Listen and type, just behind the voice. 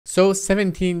So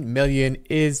 17 million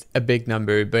is a big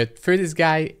number, but for this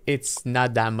guy, it's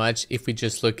not that much. If we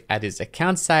just look at his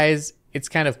account size, it's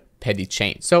kind of petty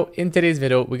change. So in today's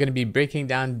video, we're going to be breaking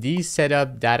down the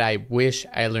setup that I wish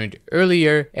I learned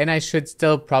earlier, and I should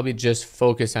still probably just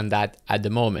focus on that at the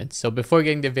moment. So before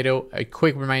getting the video, a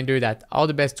quick reminder that all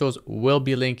the best tools will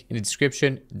be linked in the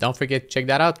description. Don't forget to check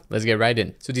that out. Let's get right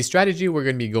in. So the strategy we're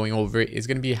going to be going over is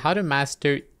going to be how to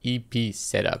master EP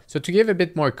setup. So to give a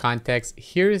bit more context,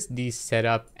 here's the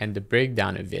setup and the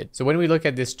breakdown of it. So when we look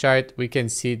at this chart, we can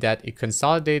see that it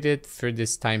consolidated for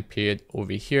this time period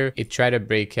over here. It tried to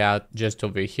break out just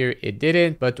over here. It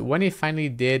didn't, but when it finally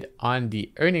did on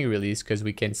the earning release, because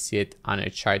we can see it on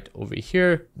a chart over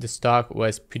here, the stock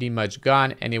was pretty much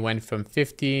gone and it went from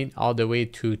 15 all the way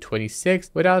to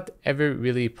 26 without ever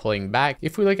really pulling back.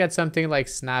 If we look at something like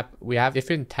Snap, we have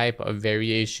different type of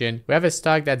variation. We have a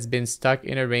stock that's been stuck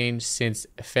in a range since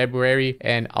February,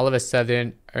 and all of a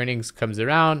sudden earnings comes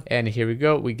around and here we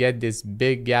go, we get this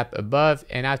big gap above,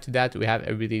 and after that we have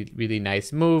a really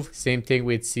nice move. Same thing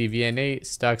with CVNA,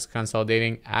 stocks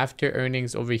consolidating after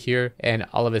earnings over here, and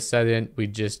all of a sudden we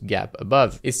just gap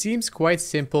above. It seems quite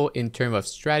simple in terms of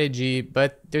strategy,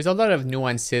 but there's a lot of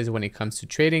nuances when it comes to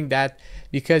trading that,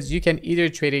 because you can either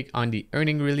trade it on the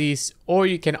earning release or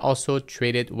you can also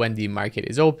trade it when the market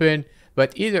is open.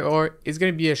 But either or, it's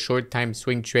going to be a short time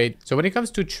swing trade. So when it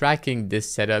comes to tracking this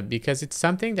setup, because it's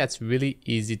something that's really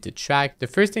easy to track, the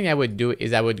first thing I would do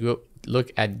is I would go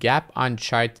look at gap on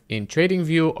chart in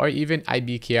TradingView or even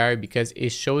IBKR, because it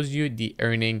shows you the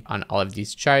earning on all of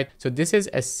these charts. So this is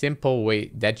a simple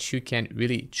way that you can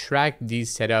really track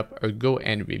these setup or go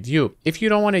and review. If you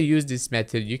don't want to use this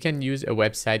method, you can use a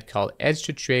website called Edge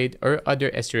to Trade or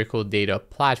other historical data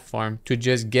platform to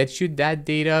just get you that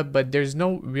data, but there's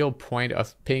no real point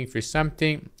of paying for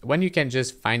something when you can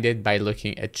just find it by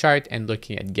looking at chart and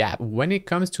looking at gap. When it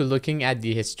comes to looking at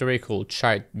the historical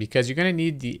chart, because you're going to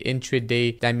need the intraday,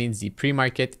 that means the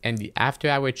pre-market, and the after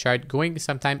hour chart going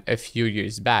sometime a few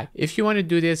years back. If you want to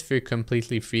do this for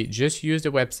completely free, just use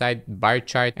the website bar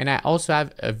chart, and I also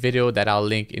have a video that I'll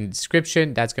link in the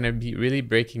description that's going to be really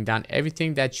breaking down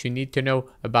everything that you need to know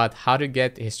about how to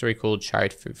get the historical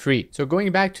chart for free. So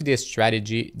going back to this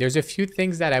strategy, there's a few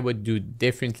things that I would do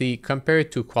differently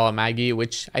compared to Quallamaggie,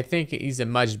 which I think is a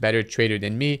much better trader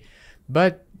than me,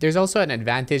 but there's also an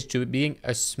advantage to being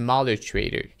a smaller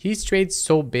trader. He trades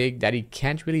so big that he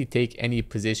can't really take any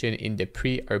position in the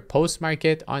pre or post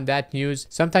market on that news.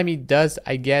 Sometimes he does,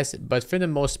 I guess, but for the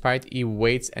most part, he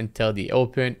waits until the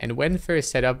open and went for a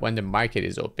setup when the market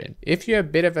is open. If you're a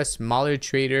bit of a smaller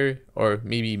trader, or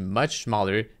maybe much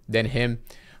smaller than him,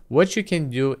 what you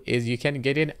can do is you can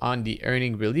get in on the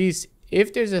earning release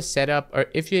if there's a setup, or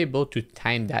if you're able to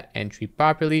time that entry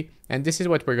properly. And this is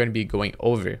what we're going to be going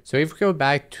over. So if we go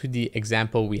back to the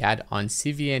example we had on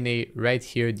CVNA right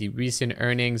here, the recent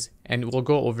earnings, and we'll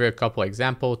go over a couple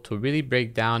examples to really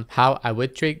break down how I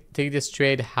would take this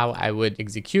trade, how I would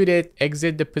execute it,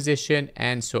 exit the position,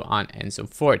 and so on and so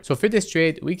forth. So for this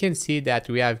trade, we can see that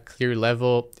we have clear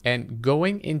level, and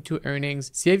going into earnings,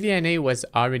 CVNA was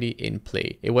already in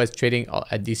play. It was trading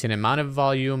a decent amount of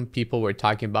volume. People were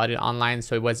talking about it online,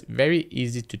 so it was very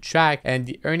easy to track, and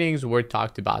the earnings were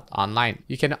talked about online.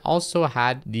 You can also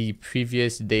add the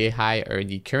previous day high or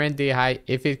the current day high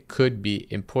if it could be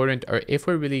important, or if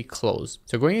we're really close.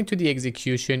 So going into the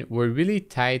execution, we're really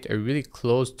tight or really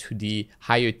close to the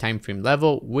higher time frame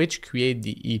level, which create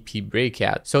the EP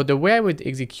breakout. So the way I would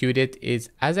execute it is,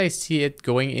 as I see it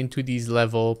going into these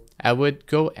level, I would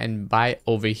go and buy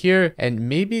over here, and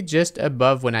maybe just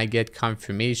above when I get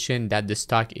confirmation that the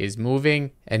stock is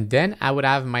moving, and then I would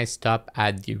have my stop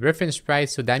at the reference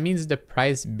price. So that means the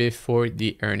price before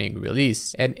the earning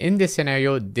release, and in this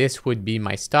scenario, this would be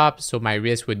my stop. So my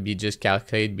risk would be just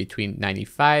calculated between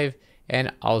 95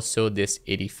 and also this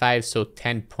 85, so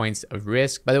 10 points of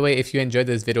risk. By the way, if you enjoyed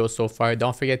this video so far,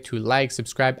 don't forget to like,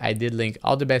 subscribe. I did link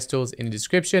all the best tools in the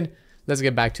description. Let's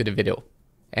get back to the video.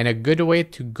 And a good way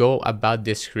to go about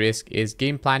this risk is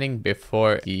game planning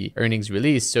before the earnings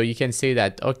release. So you can say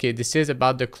that, okay, this is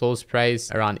about the close price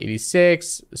around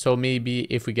 86. So maybe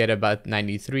if we get about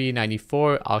 93,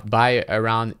 94, I'll buy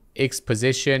around X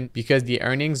position, because the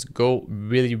earnings go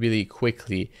really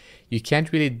quickly. You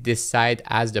can't really decide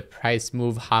as the price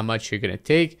move how much you're going to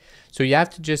take. So you have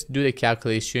to just do the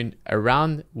calculation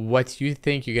around what you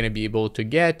think you're going to be able to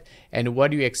get and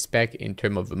what do you expect in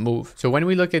terms of a move. So when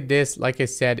we look at this, like I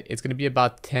said, it's going to be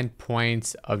about 10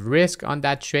 points of risk on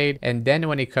that trade. And then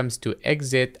when it comes to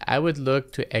exit, I would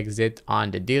look to exit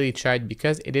on the daily chart,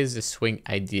 because it is a swing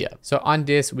idea. So on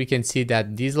this, we can see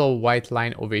that these little white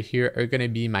line over here are going to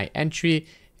be my entry.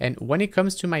 And when it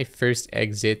comes to my first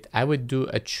exit, I would do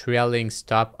a trailing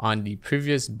stop on the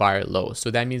previous bar low. So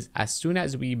that means as soon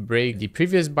as we break the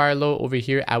previous bar low over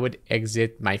here, I would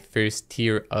exit my first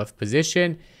tier of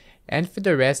position. And for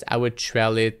the rest, I would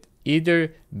trail it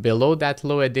either below that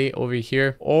low a day over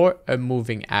here or a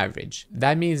moving average.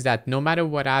 That means that no matter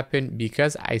what happened,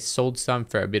 because I sold some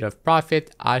for a bit of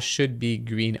profit, I should be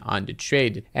green on the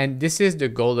trade. And this is the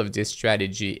goal of this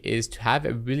strategy, is to have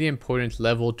a really important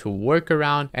level to work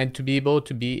around and to be able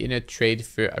to be in a trade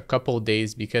for a couple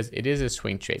days, because it is a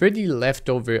swing trade. For the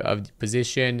leftover of the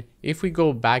position, if we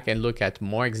go back and look at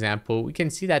more example, we can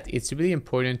see that it's really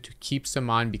important to keep some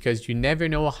on, because you never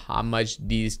know how much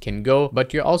these can go,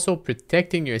 but you're also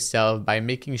protecting yourself by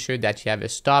making sure that you have a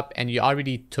stop and you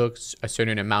already took a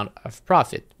certain amount of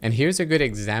profit. And here's a good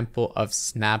example of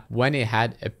Snap when it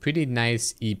had a pretty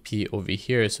nice EP over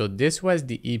here. So this was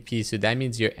the EP, so that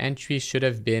means your entry should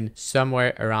have been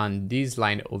somewhere around this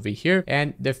line over here,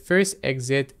 and the first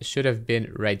exit should have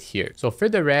been right here. So for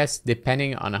the rest,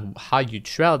 depending on how you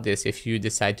trail this, if you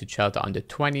decide to trail it on the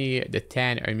 20, the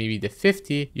 10, or maybe the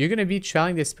 50, you're going to be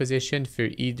trailing this position for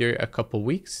either a couple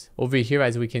weeks over here,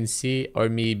 as we can see,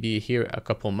 or maybe here a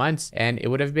couple months, and it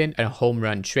would have been a home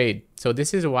run trade. So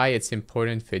this is why it's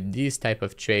important for these type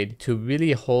of trade to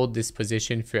really hold this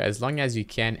position for as long as you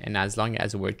can and as long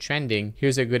as we're trending.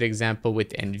 Here's a good example with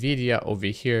Nvidia over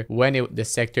here. When the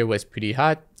sector was pretty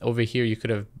hot, over here you could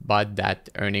have bought that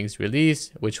earnings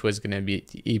release, which was going to be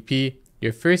the EP.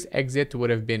 Your first exit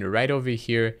would have been right over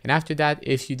here. And after that,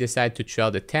 if you decide to trail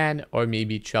the 10 or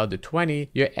maybe trail the 20,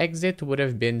 your exit would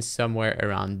have been somewhere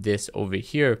around this over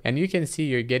here. And you can see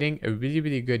you're getting a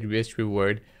really good risk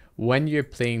reward when you're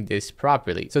playing this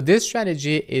properly. So this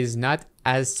strategy is not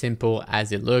as simple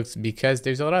as it looks, because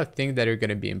there's a lot of things that are going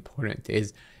to be important,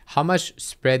 is how much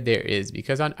spread there is,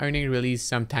 because on earning release,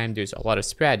 sometimes there's a lot of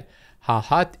spread. How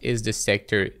hot is the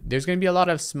sector? There's going to be a lot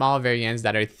of small variants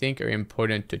that I think are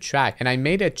important to track. And I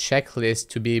made a checklist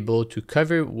to be able to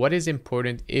cover what is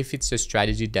important if it's a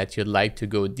strategy that you'd like to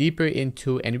go deeper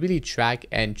into and really track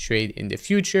and trade in the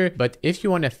future. But if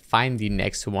you want to find the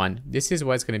next one, this is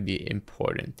what's going to be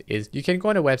important, is you can go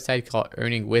on a website called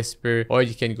Earning Whisper, or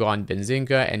you can go on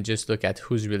Benzinga and just look at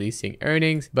who's releasing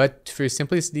earnings. But for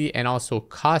simplicity and also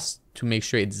cost, to make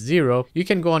sure it's zero, you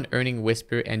can go on Earning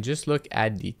Whisper and just look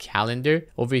at the calendar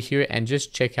over here and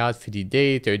just check out for the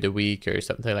date or the week or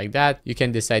something like that. You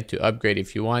can decide to upgrade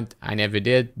if you want. I never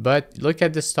did, but look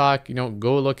at the stock,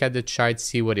 go look at the chart,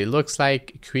 see what it looks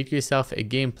like, create yourself a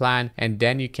game plan, and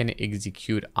then you can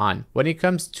execute on. When it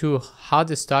comes to how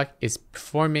the stock is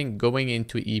performing going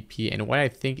into EP, and what I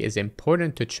think is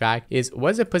important to track is,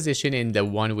 was a position in the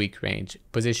 1 week range,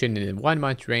 position in the 1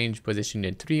 month range, position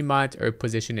in 3 months, or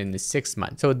position in the 6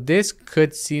 months. So this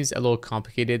could seem a little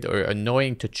complicated or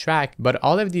annoying to track, but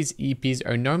all of these EPs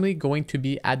are normally going to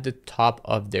be at the top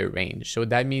of their range. So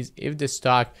that means if the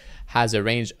stock has a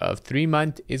range of 3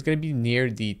 months, it's going to be near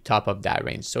the top of that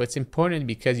range. So it's important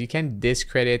because you can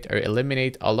discredit or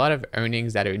eliminate a lot of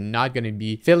earnings that are not going to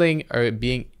be filling or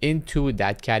being into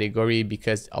that category,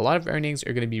 because a lot of earnings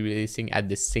are going to be releasing at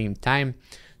the same time.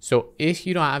 So if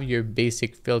you don't have your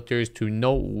basic filters to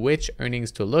know which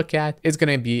earnings to look at, it's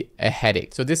going to be a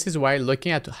headache. So this is why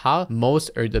looking at how most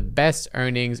or the best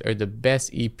earnings or the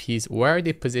best EPs, where are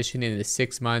they positioned in the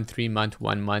 6 month, 3 month,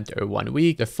 1 month, or 1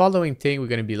 week? The following thing we're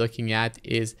going to be looking at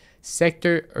is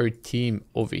sector or team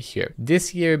over here.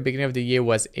 This year, beginning of the year,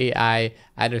 was AI.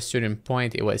 At a certain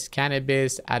point, it was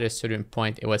cannabis. At a certain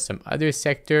point, it was some other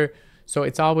sector. So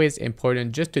it's always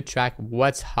important just to track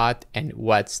what's hot and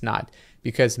what's not,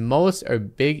 because most or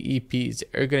big EPs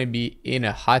are going to be in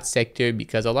a hot sector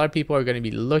because a lot of people are going to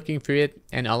be looking for it,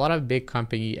 and a lot of big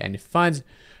company and funds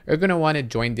are going to want to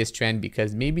join this trend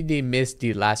because maybe they missed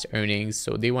the last earnings,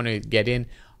 so they want to get in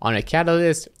on a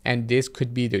catalyst, and this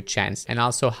could be their chance. And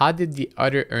also, how did the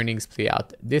other earnings play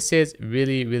out? This is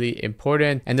really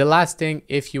important. And the last thing,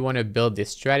 if you want to build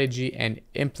this strategy and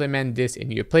implement this in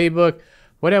your playbook,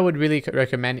 what I would really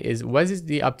recommend is, what is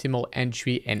the optimal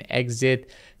entry and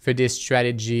exit for this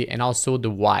strategy, and also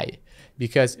the why.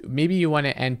 Because maybe you want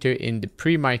to enter in the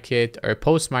pre-market or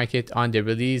post-market on the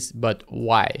release, but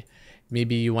why?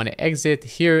 Maybe you want to exit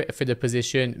here for the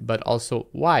position, but also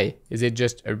why? Is it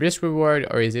just a risk reward,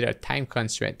 or is it a time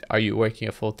constraint? Are you working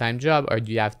a full-time job, or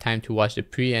do you have time to watch the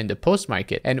pre and the post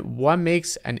market? And what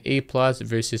makes an A+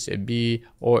 versus a B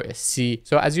or a C?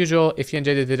 So as usual, if you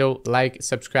enjoyed the video, like,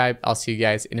 subscribe. I'll see you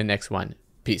guys in the next one.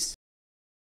 Peace.